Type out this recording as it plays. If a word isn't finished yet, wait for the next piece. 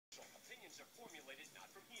are formulated not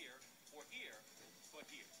from here or here, but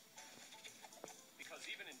here. Because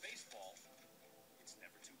even in baseball, it's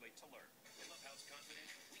never too late to learn. Clubhouse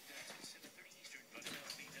Confidential, weeknights at 7:30 Eastern on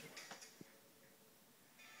MLB Network.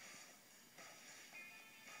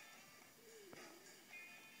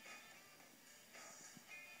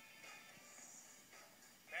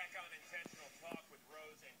 Back on Intentional Talk with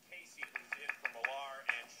Rose and Casey, who's in for Millar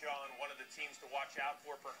and Sean. One of the teams to watch out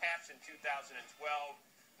for perhaps in 2012.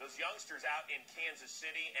 Those youngsters out in Kansas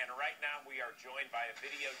City, and right now we are joined by a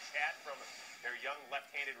video chat from their young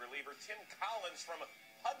left-handed reliever, Tim Collins from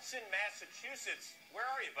Hudson, Massachusetts. Where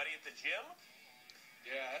are you, buddy? At the gym?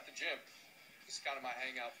 Yeah, at the gym. It's kind of my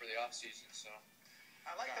hangout for the off season, so.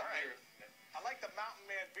 I like the mountain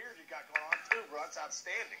man beard you got going on too, bro. It's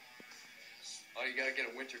outstanding. Oh, you got to get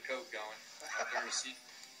a winter coat going during the season.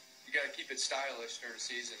 You got to keep it stylish during the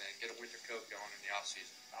season and get a winter coat going in the off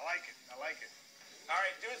season. I like it. I like it. All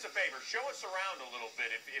right, do us a favor. Show us around a little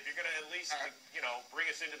bit. If you're going to at least, bring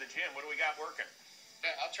us into the gym, what do we got working?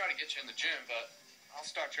 Yeah, I'll try to get you in the gym, but I'll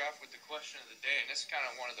start you off with the question of the day. And this is kind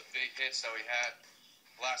of one of the big hits that we had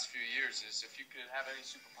the last few years is if you could have any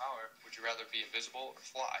superpower, would you rather be invisible or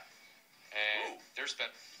fly? And there's been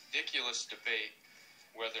ridiculous debate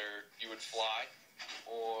whether you would fly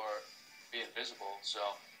or be invisible. So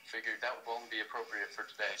figured that would both be appropriate for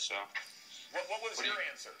today. So what was your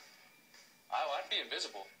answer? I'd be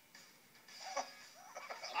invisible.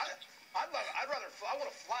 I'd rather fly. I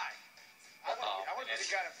want to fly. I want to be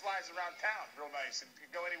the guy that flies around town real nice and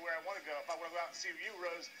can go anywhere I want to go. If I want to go out and see you,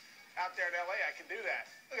 Rose, out there in L.A., I can do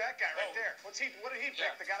that. Look at that guy right there. What did he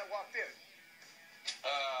pick? The guy that walked in.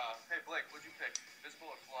 Hey, Blake, what'd you pick?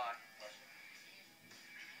 Invisible or fly?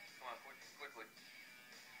 Come on, quickly.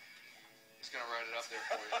 He's going to write it up there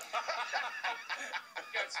for you.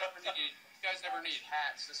 You guys never need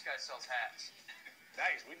hats. This guy sells hats.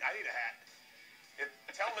 Nice. I need a hat.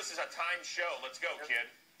 Tell him this is a timed show. Let's go, kid.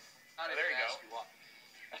 There you go.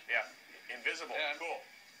 Yeah. Invisible. Yeah. Cool.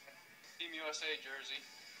 Team USA jersey.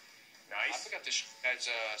 Nice. I forgot this guy's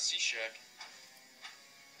C-Check.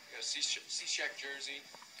 Got a C-Check jersey.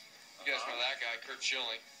 You guys know that guy, Kurt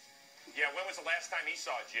Schilling. Yeah, when was the last time he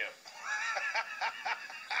saw Jim?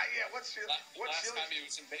 Yeah, last time he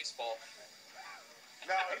was in baseball.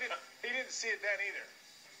 No, he didn't see it then either.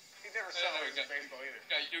 He never saw it in baseball either.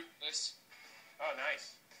 Yeah, you this. Oh,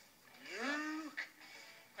 nice. Uke.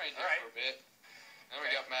 Right there for a bit. Then we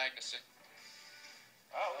got Magnuson.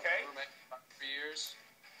 Oh, okay. About 3 years.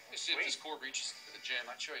 Let's see if this core reaches to the gym.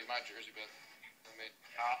 I'd show you my jersey, but very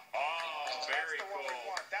that's the cool. One we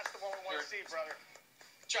want. That's the one we want to see, brother.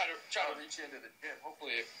 Try to reach into the gym.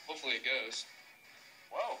 Hopefully it goes.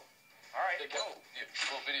 Whoa. All right. Go. Yeah, a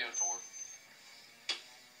little video tour.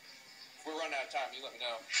 If we're running out of time, you let me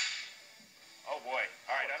know. Oh boy.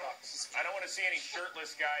 All right. I don't want to see any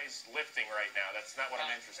shirtless guys lifting right now. That's not what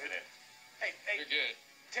I'm interested in. Hey. You're good.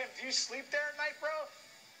 Tim, do you sleep there at night, bro?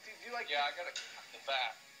 Do you like? Yeah, I got a cot in the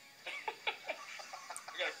back.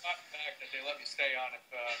 I got a cot in the back that they let me stay on if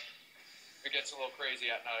it gets a little crazy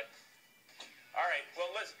at night. All right. Well,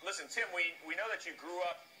 listen, Tim. We know that you grew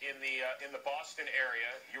up in the Boston area.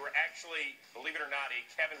 You were actually, believe it or not, a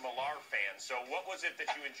Kevin Millar fan. So, what was it that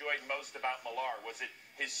you enjoyed most about Millar? Was it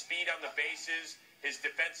his speed on the bases, his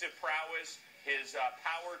defensive prowess, his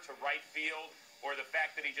power to right field, or the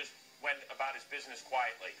fact that he just went about his business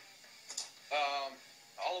quietly?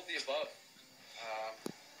 All of the above.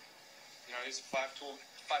 He's a five-tool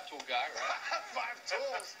guy, right? 5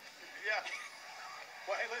 tools. Yeah.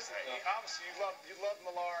 Well, hey, listen. Obviously, you love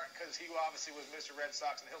Millar because he obviously was Mr. Red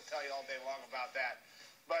Sox, and he'll tell you all day long about that.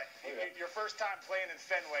 But your first time playing in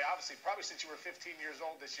Fenway, obviously, probably since you were 15 years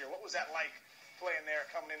old this year, what was that like playing there,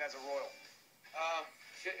 coming in as a Royal?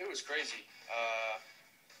 It was crazy.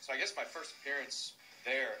 So I guess my first appearance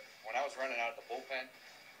there, when I was running out of the bullpen,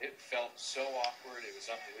 it felt so awkward. It was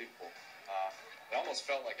unbelievable. It almost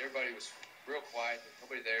felt like everybody was real quiet. There was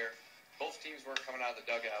nobody there. Both teams weren't coming out of the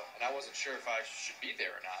dugout, and I wasn't sure if I should be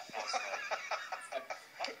there or not. And I was like,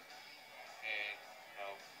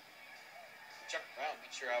 checked around,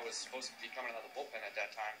 made sure I was supposed to be coming out of the bullpen at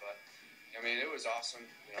that time. But it was awesome,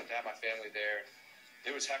 to have my family there.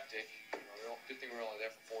 It was hectic. Good thing we were only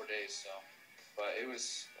there for 4 days. So, but it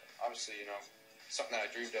was obviously, something that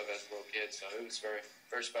I dreamed of as a little kid. So it was very,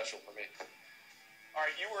 very special for me. All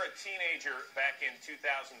right, you were a teenager back in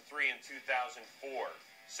 2003 and 2004.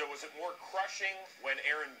 So was it more crushing when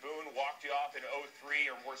Aaron Boone walked you off in 2003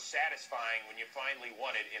 or more satisfying when you finally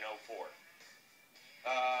won it in 2004?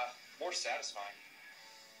 More satisfying.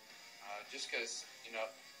 Just because,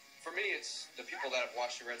 for me, it's the people that have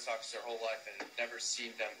watched the Red Sox their whole life and have never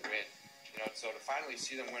seen them win. So to finally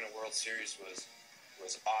see them win a World Series was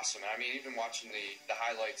awesome. I mean, even watching the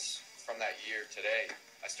highlights from that year today,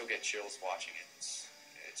 I still get chills watching it.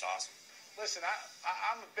 It's awesome. Listen,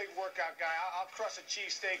 I'm a big workout guy. I'll crush a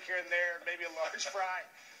cheesesteak here and there, maybe a large fry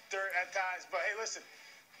at times. But hey, listen,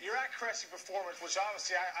 you're at Cressey Performance, which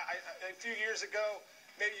obviously a few years ago,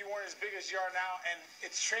 maybe you weren't as big as you are now, and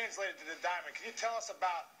it's translated to the diamond. Can you tell us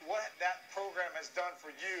about what that program has done for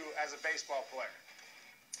you as a baseball player?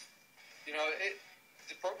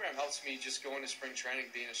 The program helps me just go into spring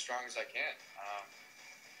training being as strong as I can.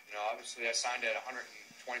 Obviously I signed at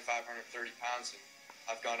 125, 130 pounds, and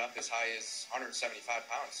I've gone up as high as 175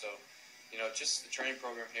 pounds. So, just the training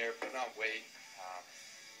program here, putting on weight,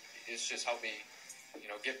 it's just helped me,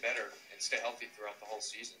 get better and stay healthy throughout the whole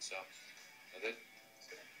season. So,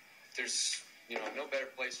 there's, no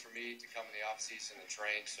better place for me to come in the off season and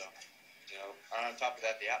train. So, on top of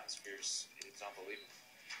that, the atmosphere it's unbelievable.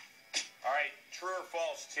 All right, true or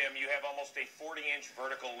false, Tim, you have almost a 40-inch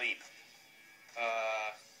vertical leap.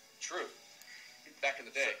 True. Back in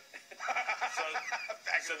the day.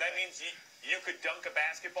 So that means you could dunk a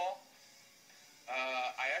basketball?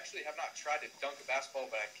 I actually have not tried to dunk a basketball,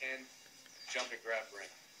 but I can jump and grab rim.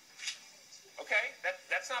 Okay,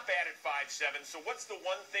 that's not bad at 5'7". So what's the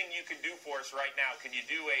one thing you can do for us right now? Can you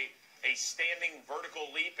do a standing vertical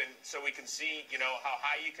leap, and so we can see, how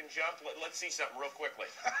high you can jump? Let's see something real quickly.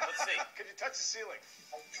 Let's see. Can you touch the ceiling?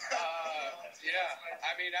 Yeah.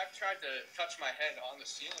 I mean, I've tried to touch my head on the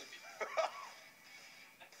ceiling before.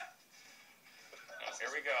 Here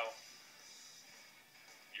we go.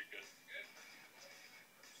 You're good.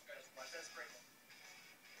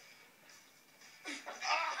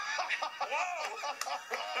 Whoa!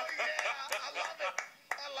 Oh, yeah.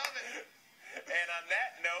 I love it. And on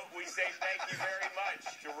that note, we say thank you very much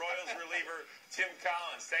to Royals reliever Tim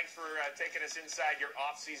Collins. Thanks for taking us inside your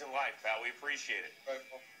off-season life, pal. We appreciate it. You're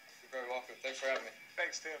very welcome. Thanks for having me.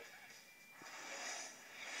 Thanks, Tim.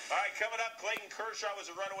 All right, coming up, Clayton Kershaw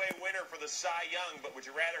was a runaway winner for the Cy Young, but would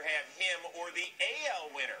you rather have him or the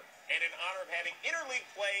AL winner? And in honor of having interleague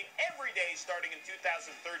play every day starting in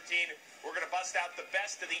 2013, we're going to bust out the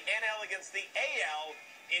best of the NL against the AL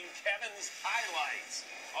in Kevin's highlights.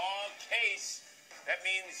 Oh, Case, that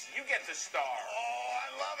means you get the star. Oh,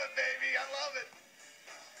 I love it, baby. I love it.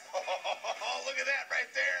 Oh, look at that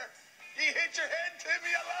right there. You hit your head,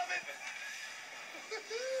 Timmy. I love it.